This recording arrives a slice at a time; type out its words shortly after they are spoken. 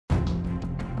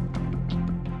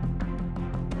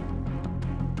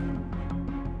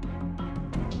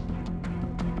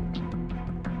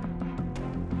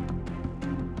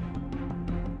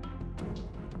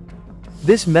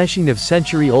This meshing of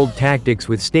century-old tactics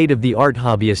with state-of-the-art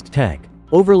hobbyist tech,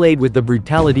 overlaid with the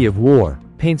brutality of war,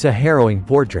 paints a harrowing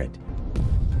portrait.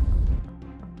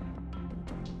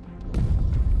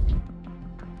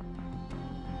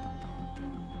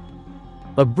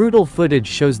 A brutal footage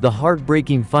shows the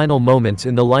heartbreaking final moments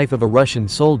in the life of a Russian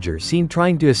soldier seen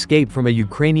trying to escape from a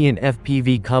Ukrainian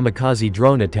FPV kamikaze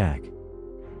drone attack.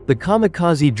 The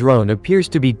kamikaze drone appears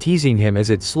to be teasing him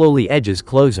as it slowly edges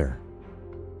closer.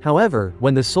 However,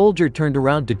 when the soldier turned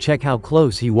around to check how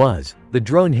close he was, the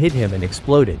drone hit him and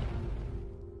exploded.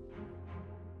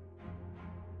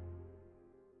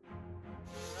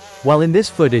 While in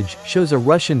this footage shows a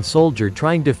Russian soldier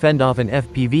trying to fend off an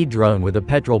FPV drone with a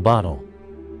petrol bottle.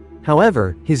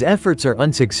 However, his efforts are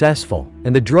unsuccessful,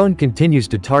 and the drone continues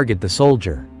to target the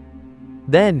soldier.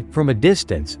 Then, from a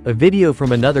distance, a video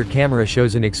from another camera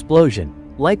shows an explosion,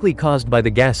 likely caused by the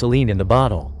gasoline in the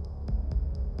bottle.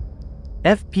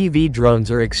 FPV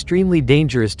drones are extremely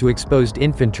dangerous to exposed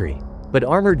infantry, but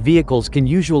armored vehicles can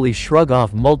usually shrug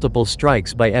off multiple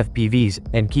strikes by FPVs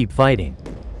and keep fighting.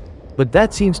 But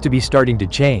that seems to be starting to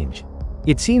change.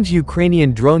 It seems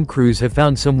Ukrainian drone crews have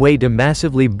found some way to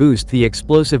massively boost the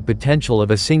explosive potential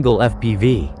of a single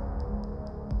FPV.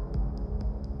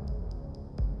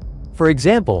 For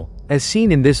example, as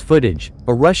seen in this footage,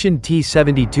 a Russian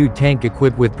T-72 tank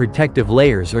equipped with protective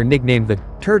layers or nicknamed the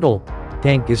Turtle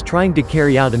tank is trying to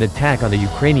carry out an attack on a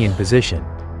Ukrainian position.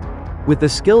 With the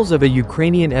skills of a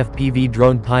Ukrainian FPV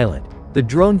drone pilot, the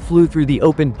drone flew through the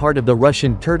open part of the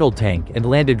Russian Turtle tank and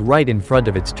landed right in front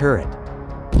of its turret.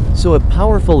 So a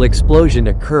powerful explosion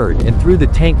occurred and threw the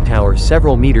tank tower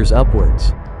several meters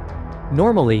upwards.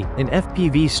 Normally, an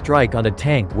FPV strike on a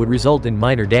tank would result in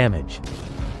minor damage.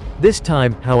 This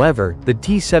time, however, the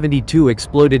T-72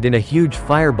 exploded in a huge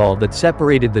fireball that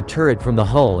separated the turret from the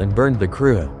hull and burned the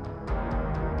crew.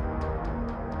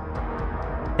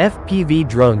 FPV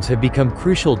drones have become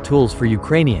crucial tools for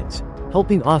Ukrainians,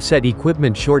 helping offset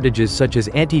equipment shortages such as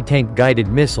anti-tank guided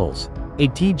missiles,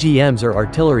 ATGMs or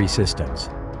artillery systems.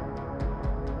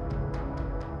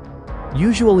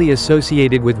 Usually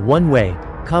associated with one-way,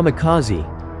 kamikaze,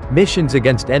 missions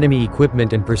against enemy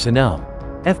equipment and personnel,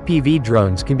 FPV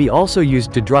drones can be also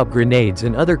used to drop grenades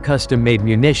and other custom-made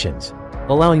munitions,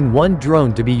 allowing one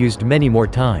drone to be used many more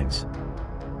times.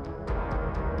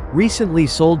 Recently,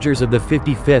 soldiers of the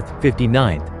 55th,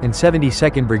 59th, and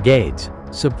 72nd Brigades,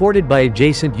 supported by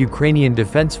adjacent Ukrainian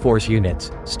Defense Force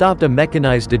units, stopped a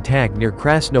mechanized attack near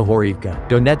Krasnohorivka,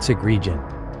 Donetsk region.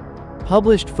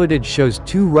 Published footage shows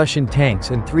 2 Russian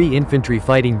tanks and 3 infantry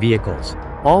fighting vehicles.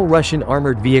 All Russian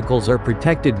armored vehicles are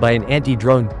protected by an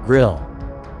anti-drone grille.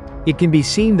 It can be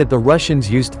seen that the Russians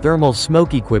used thermal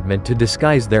smoke equipment to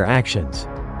disguise their actions.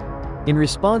 In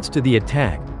response to the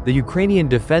attack, the Ukrainian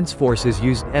Defense Forces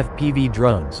used FPV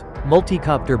drones,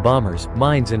 multicopter bombers,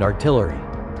 mines and artillery.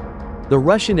 The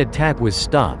Russian attack was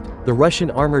stopped, the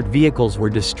Russian armored vehicles were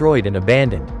destroyed and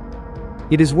abandoned.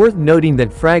 It is worth noting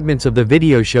that fragments of the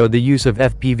video show the use of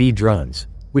FPV drones,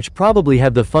 which probably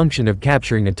have the function of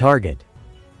capturing a target.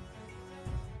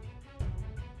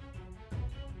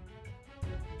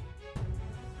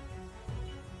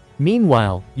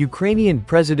 Meanwhile, Ukrainian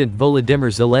President Volodymyr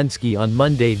Zelensky on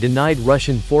Monday denied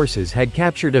Russian forces had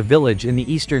captured a village in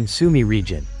the eastern Sumy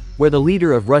region, where the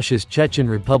leader of Russia's Chechen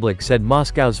Republic said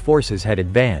Moscow's forces had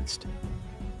advanced.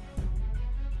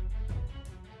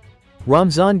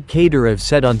 Ramzan Kadyrov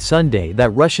said on Sunday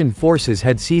that Russian forces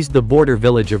had seized the border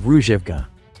village of Ruzhivka.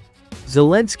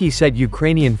 Zelensky said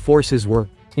Ukrainian forces were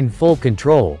in full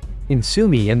control in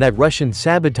Sumy and that Russian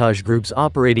sabotage groups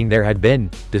operating there had been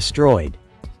destroyed.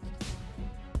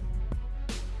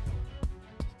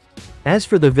 As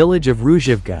for the village of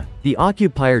Ruzhivka, the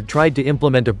occupier tried to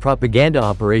implement a propaganda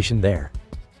operation there.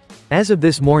 As of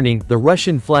this morning, the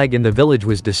Russian flag in the village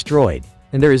was destroyed,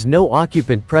 and there is no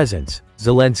occupant presence,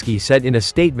 Zelensky said in a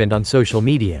statement on social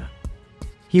media.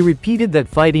 He repeated that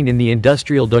fighting in the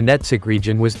industrial Donetsk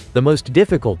region was the most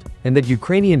difficult, and that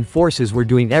Ukrainian forces were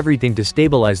doing everything to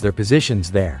stabilize their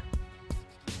positions there.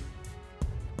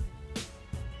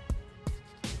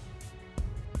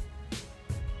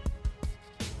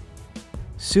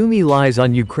 Sumy lies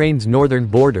on Ukraine's northern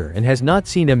border and has not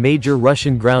seen a major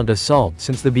Russian ground assault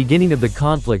since the beginning of the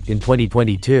conflict in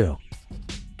 2022.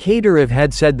 Kadyrov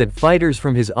had said that fighters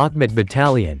from his Akhmet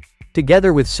battalion,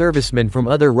 together with servicemen from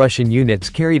other Russian units,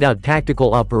 carried out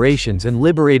tactical operations and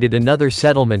liberated another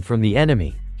settlement from the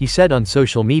enemy, he said on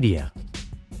social media.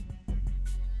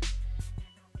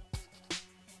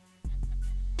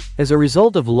 As a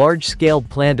result of large-scale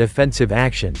planned offensive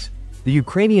actions, the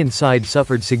Ukrainian side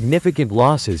suffered significant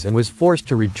losses and was forced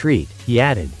to retreat, he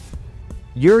added.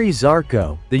 Yuri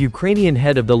Zarko, the Ukrainian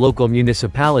head of the local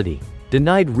municipality,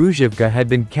 denied Ruzhivka had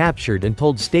been captured and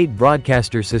told state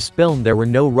broadcaster Suspiln there were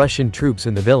no Russian troops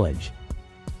in the village.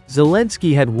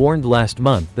 Zelensky had warned last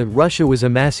month that Russia was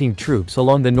amassing troops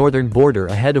along the northern border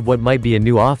ahead of what might be a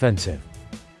new offensive.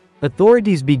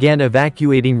 Authorities began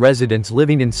evacuating residents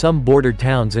living in some border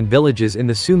towns and villages in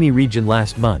the Sumy region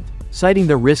last month, citing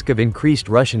the risk of increased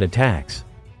Russian attacks.